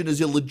decision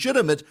is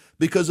illegitimate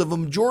because a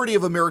majority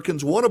of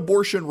Americans want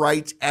abortion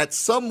rights at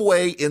some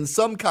way, in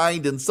some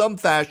kind, in some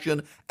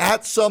fashion,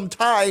 at some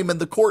time, and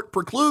the court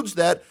precludes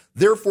that.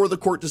 Therefore, the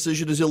court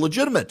decision is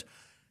illegitimate.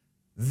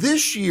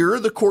 This year,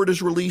 the court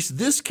has released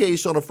this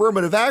case on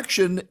affirmative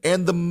action,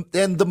 and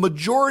the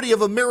majority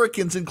of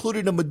Americans,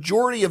 including a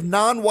majority of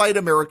non-white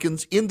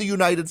Americans in the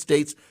United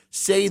States,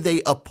 say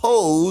they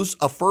oppose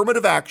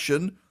affirmative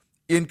action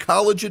in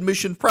college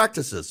admission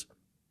practices.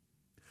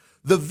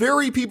 The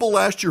very people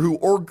last year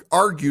who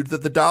argued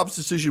that the Dobbs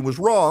decision was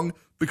wrong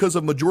because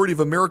a majority of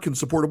Americans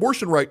support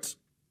abortion rights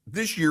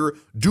this year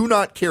do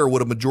not care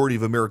what a majority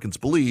of Americans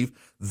believe.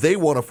 They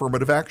want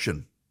affirmative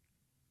action.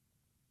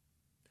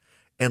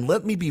 And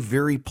let me be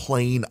very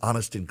plain,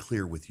 honest, and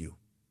clear with you.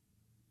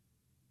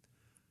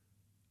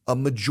 A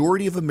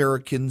majority of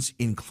Americans,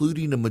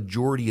 including a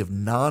majority of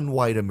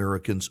non-white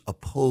Americans,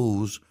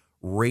 oppose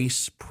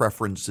race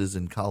preferences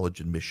in college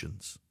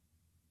admissions.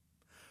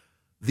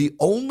 The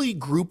only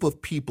group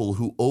of people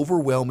who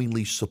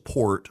overwhelmingly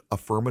support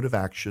affirmative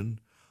action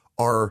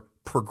are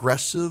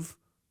progressive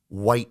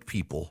white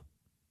people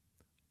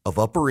of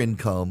upper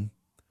income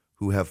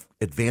who have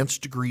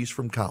advanced degrees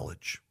from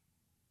college.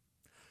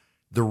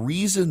 The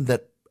reason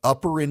that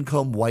upper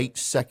income white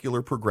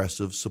secular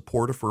progressives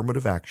support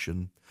affirmative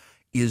action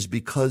is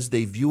because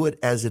they view it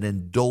as an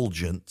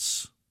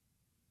indulgence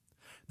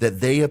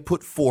that they have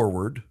put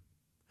forward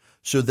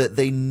so that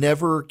they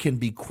never can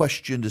be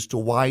questioned as to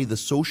why the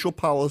social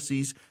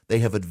policies they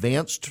have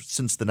advanced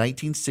since the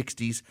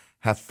 1960s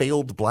have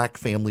failed black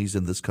families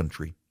in this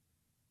country.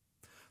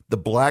 The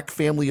black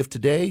family of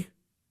today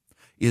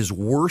is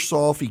worse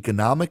off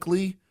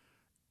economically,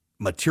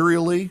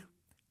 materially,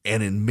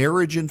 and in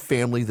marriage and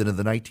family than in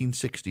the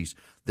 1960s.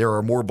 There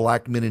are more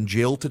black men in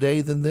jail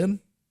today than then.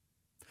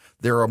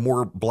 There are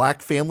more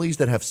black families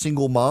that have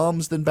single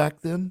moms than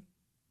back then.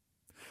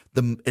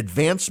 The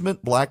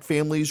advancement black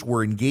families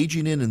were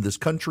engaging in this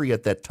country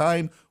at that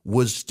time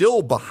was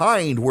still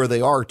behind where they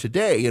are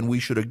today, and we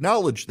should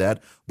acknowledge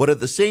that. But at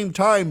the same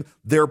time,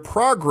 their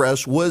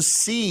progress was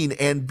seen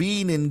and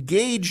being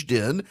engaged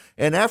in.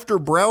 And after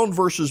Brown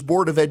versus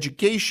Board of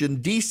Education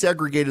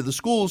desegregated the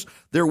schools,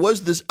 there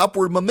was this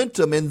upward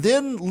momentum. And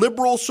then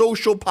liberal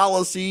social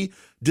policy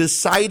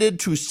decided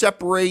to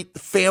separate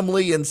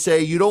family and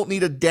say, you don't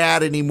need a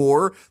dad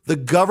anymore. The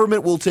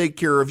government will take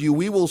care of you.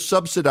 We will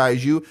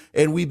subsidize you.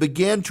 And we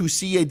began to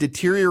see a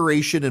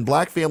deterioration in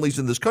black families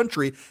in this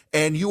country.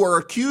 And you are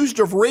accused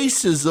of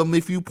racism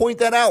if you point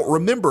that out.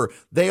 Remember,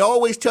 they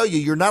always tell you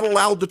you're not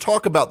allowed to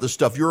talk about this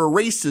stuff. You're a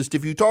racist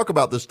if you talk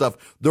about this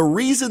stuff. The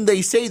reason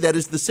they say that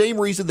is the same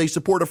reason they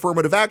support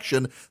affirmative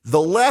action. The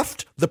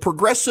left, the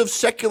progressive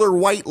secular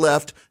white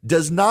left,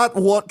 does not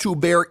want to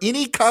bear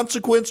any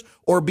consequence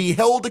or be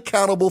held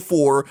accountable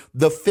for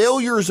the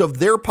failures of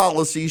their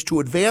policies to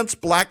advance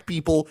black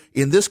people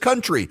in this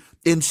country.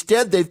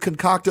 Instead, they've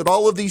concocted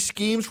all of these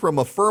schemes from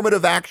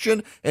affirmative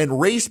action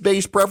and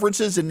race-based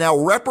preferences and now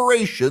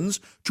reparations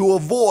to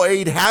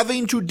avoid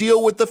having to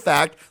deal with the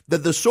fact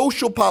that the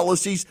social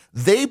policies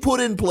they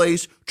put in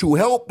place to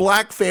help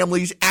black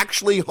families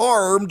actually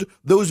harmed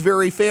those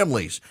very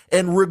families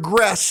and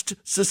regressed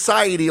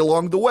society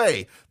along the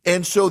way.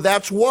 And so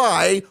that's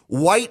why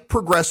white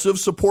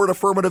progressives support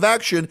affirmative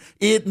action.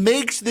 It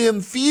makes them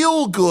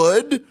feel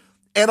good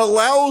and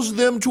allows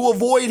them to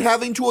avoid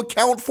having to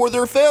account for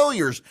their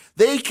failures.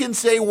 They can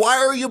say, why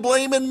are you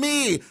blaming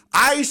me?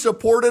 I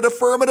supported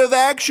affirmative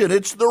action.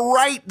 It's the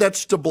right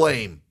that's to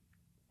blame.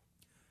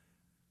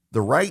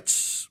 The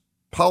right's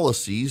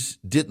policies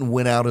didn't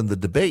win out in the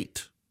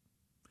debate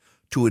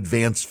to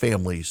advance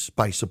families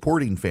by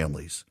supporting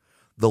families.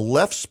 The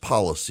left's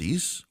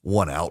policies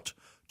won out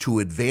to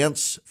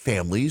advance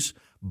families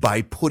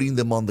by putting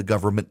them on the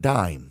government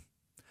dime.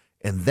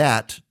 And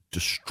that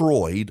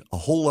destroyed a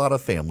whole lot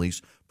of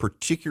families,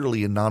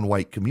 particularly in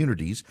non-white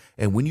communities.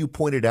 And when you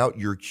pointed out,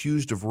 you're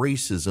accused of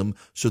racism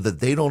so that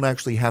they don't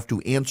actually have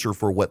to answer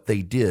for what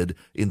they did.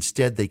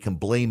 Instead, they can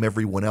blame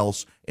everyone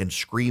else and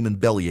scream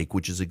and bellyache,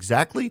 which is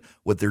exactly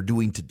what they're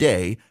doing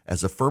today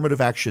as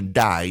affirmative action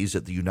dies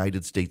at the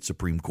United States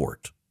Supreme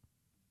Court.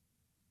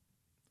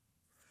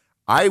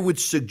 I would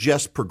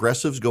suggest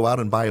progressives go out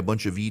and buy a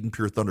bunch of Eden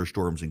Pure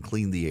Thunderstorms and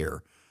clean the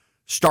air.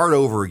 Start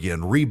over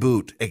again,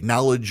 reboot,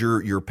 acknowledge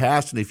your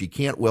past, and if you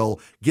can't, well,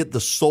 get the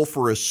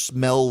sulfurous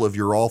smell of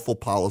your awful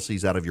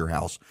policies out of your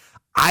house.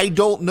 I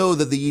don't know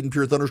that the Eden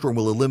Pure Thunderstorm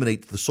will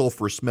eliminate the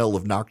sulfurous smell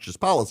of noxious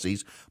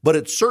policies, but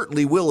it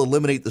certainly will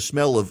eliminate the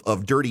smell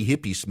of dirty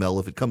hippie smell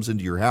if it comes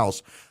into your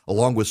house,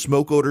 along with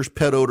smoke odors,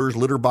 pet odors,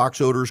 litter box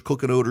odors,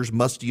 cooking odors,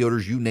 musty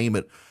odors, you name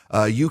it.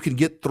 You can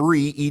get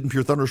 3 Eden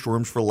Pure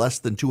Thunderstorms for less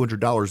than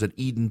 $200 at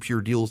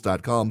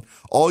EdenPureDeals.com.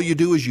 All you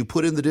do is you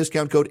put in the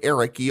discount code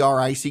ERICK,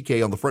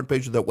 E-R-I-C-K, on the front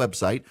page of that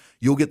website.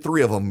 You'll get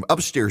 3 of them,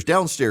 upstairs,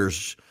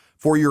 downstairs,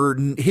 for your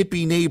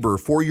hippie neighbor,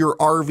 for your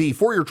RV,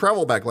 for your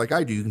travel bag like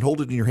I do. You can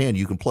hold it in your hand.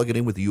 You can plug it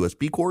in with a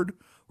USB cord,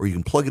 or you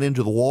can plug it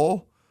into the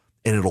wall,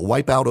 and it'll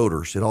wipe out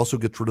odors. It also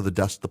gets rid of the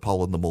dust, the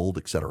pollen, the mold,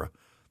 etc.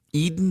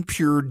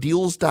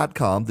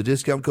 EdenPureDeals.com. The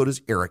discount code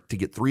is ERIC to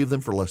get 3 of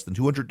them for less than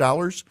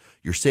 $200.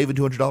 You're saving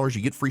 $200.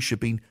 You get free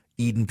shipping.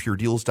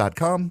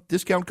 EdenPureDeals.com.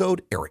 Discount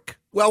code ERIC.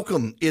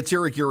 Welcome. It's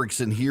Eric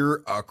Erickson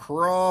here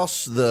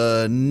across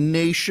the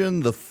nation.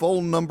 The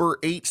phone number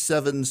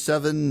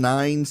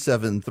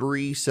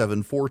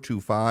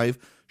 877-973-7425.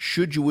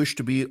 Should you wish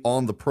to be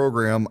on the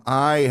program,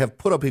 I have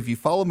put up, if you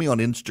follow me on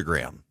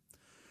Instagram,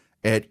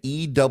 at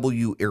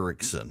EW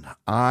Erickson,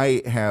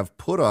 I have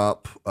put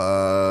up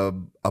a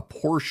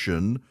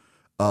portion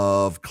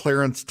of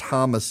Clarence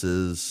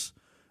Thomas's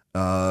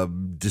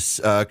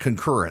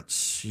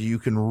concurrence. You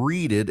can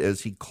read it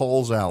as he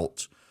calls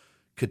out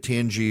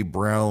Ketanji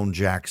Brown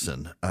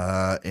Jackson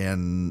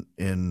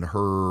and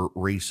her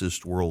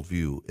racist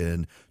worldview.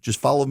 And just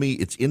follow me.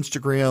 It's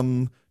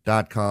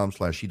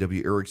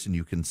Instagram.com/EW Erickson.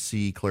 You can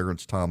see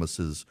Clarence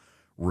Thomas's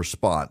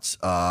response.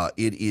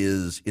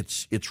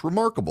 It's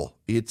remarkable.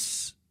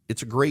 It's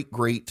a great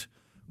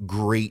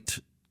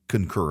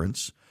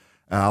concurrence.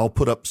 I'll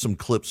put up some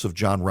clips of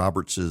John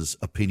Roberts'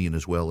 opinion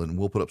as well, and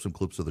we'll put up some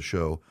clips of the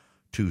show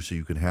too, so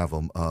you can have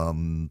them.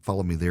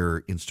 Follow me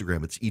there,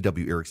 Instagram. It's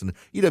EW Erickson.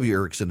 EW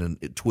Erickson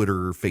and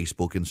Twitter,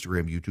 Facebook,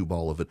 Instagram, YouTube,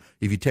 all of it.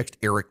 If you text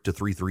ERIC to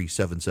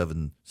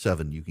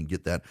 33777, you can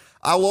get that.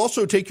 I'll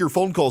also take your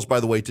phone calls, by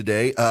the way,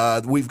 today.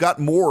 We've got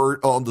more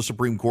on the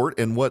Supreme Court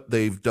and what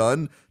they've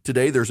done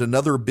today. There's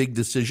another big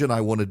decision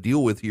I want to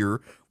deal with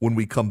here when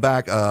we come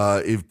back.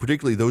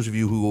 Particularly those of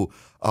you who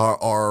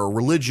are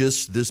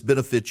religious, this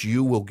benefits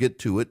you. We'll get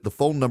to it. The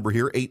phone number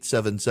here,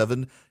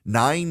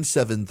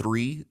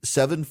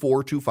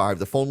 877-973-7425.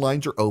 The phone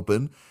lines are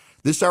open.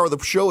 This hour of the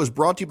show is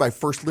brought to you by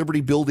First Liberty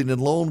Building and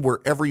Loan.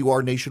 Wherever you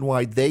are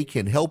nationwide, they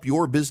can help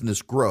your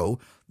business grow.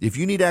 If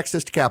you need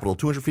access to capital,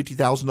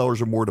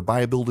 $250,000 or more to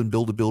buy a building,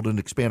 build a building,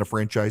 expand a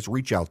franchise,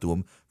 reach out to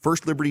them.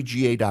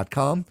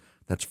 FirstLibertyGA.com.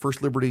 That's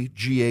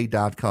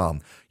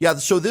FirstLibertyGA.com. Yeah,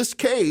 so this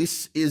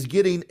case is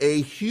getting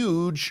a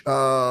huge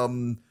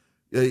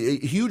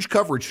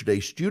coverage today.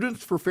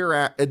 Students for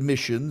Fair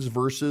Admissions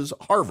versus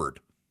Harvard.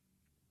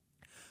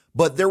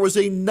 But there was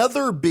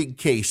another big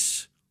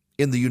case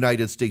in the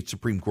United States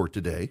Supreme Court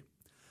today,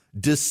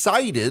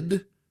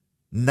 decided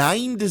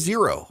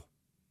 9-0,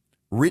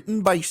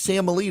 written by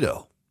Sam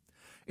Alito.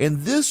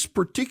 And this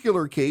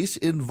particular case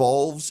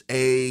involves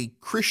a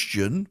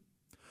Christian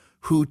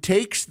who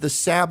takes the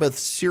Sabbath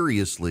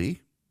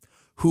seriously,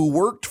 who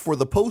worked for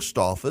the post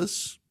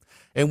office,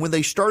 and when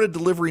they started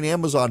delivering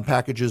Amazon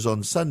packages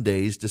on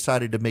Sundays,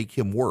 decided to make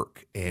him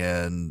work.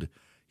 And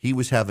he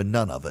was having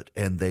none of it.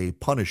 And they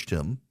punished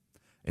him,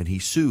 and he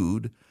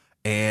sued.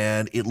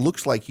 And it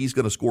looks like he's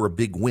going to score a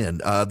big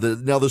win. Now,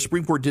 the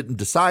Supreme Court didn't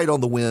decide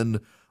on the win,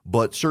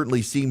 but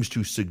certainly seems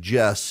to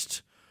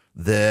suggest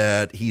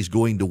that he's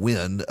going to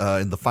win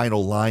in the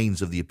final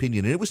lines of the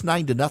opinion. And it was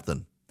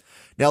 9-0.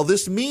 Now,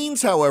 this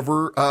means,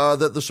 however,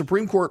 that the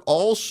Supreme Court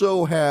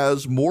also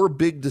has more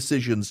big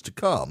decisions to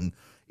come.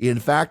 In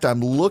fact,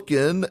 I'm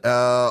looking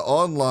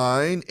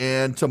online,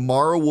 and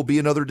tomorrow will be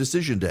another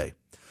decision day.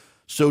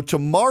 So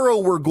tomorrow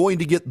we're going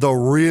to get the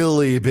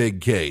really big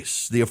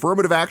case. The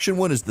affirmative action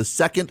one is the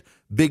second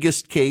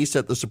biggest case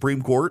at the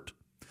Supreme Court.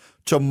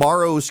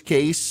 Tomorrow's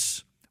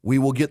case, we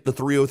will get the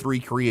 303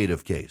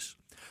 creative case.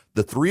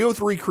 The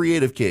 303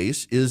 creative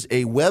case is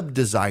a web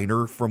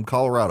designer from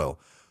Colorado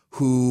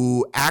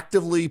who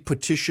actively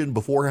petitioned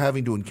before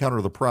having to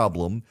encounter the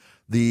problem.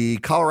 The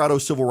Colorado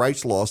civil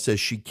rights law says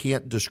she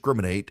can't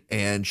discriminate,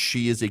 and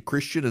she is a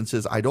Christian and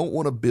says, I don't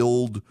want to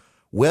build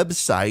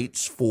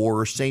websites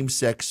for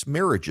same-sex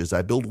marriages.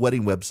 I build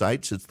wedding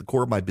websites. It's the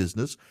core of my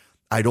business.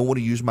 I don't want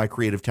to use my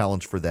creative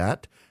talents for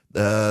that.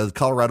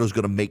 Colorado is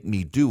going to make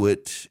me do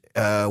it.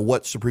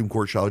 What Supreme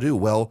Court shall I do?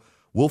 Well,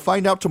 we'll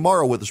find out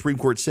tomorrow what the Supreme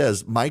Court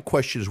says. My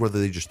question is whether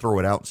they just throw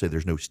it out and say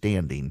there's no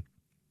standing,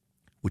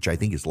 which I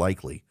think is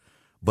likely.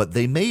 But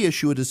they may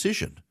issue a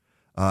decision.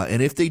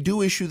 And if they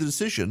do issue the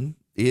decision,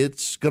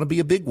 it's going to be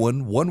a big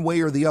one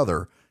way or the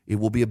other. It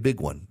will be a big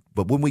one.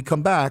 But when we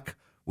come back,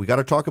 we got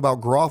to talk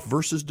about Groff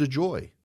versus DeJoy.